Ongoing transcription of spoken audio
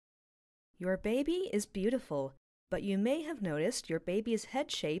Your baby is beautiful, but you may have noticed your baby's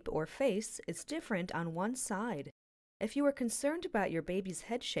head shape or face is different on one side. If you are concerned about your baby's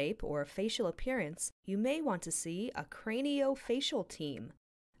head shape or facial appearance, you may want to see a craniofacial team.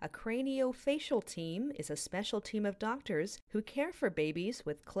 A craniofacial team is a special team of doctors who care for babies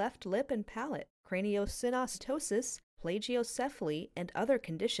with cleft lip and palate, craniosynostosis, plagiocephaly, and other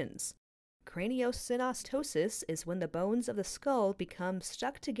conditions. Craniosynostosis is when the bones of the skull become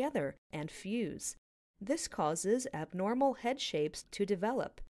stuck together and fuse. This causes abnormal head shapes to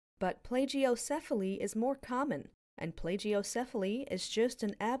develop, but plagiocephaly is more common, and plagiocephaly is just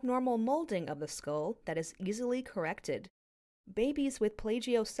an abnormal molding of the skull that is easily corrected. Babies with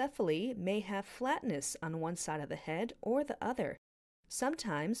plagiocephaly may have flatness on one side of the head or the other.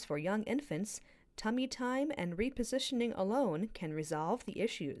 Sometimes, for young infants, tummy time and repositioning alone can resolve the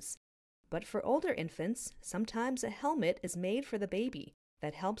issues. But for older infants, sometimes a helmet is made for the baby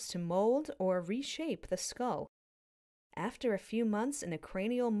that helps to mold or reshape the skull. After a few months in a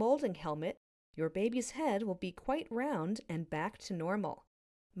cranial molding helmet, your baby's head will be quite round and back to normal.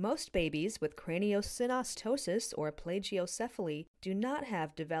 Most babies with craniosynostosis or plagiocephaly do not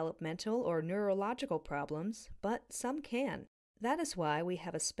have developmental or neurological problems, but some can. That is why we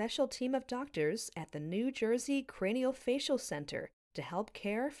have a special team of doctors at the NJ Craniofacial Center to help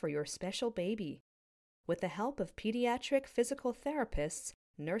care for your special baby. With the help of pediatric physical therapists,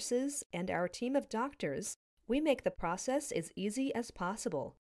 nurses, and our team of doctors, we make the process as easy as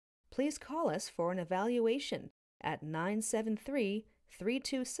possible. Please call us for an evaluation at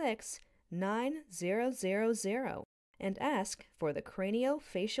 973-326-9000 and ask for the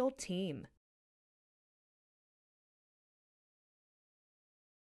craniofacial team.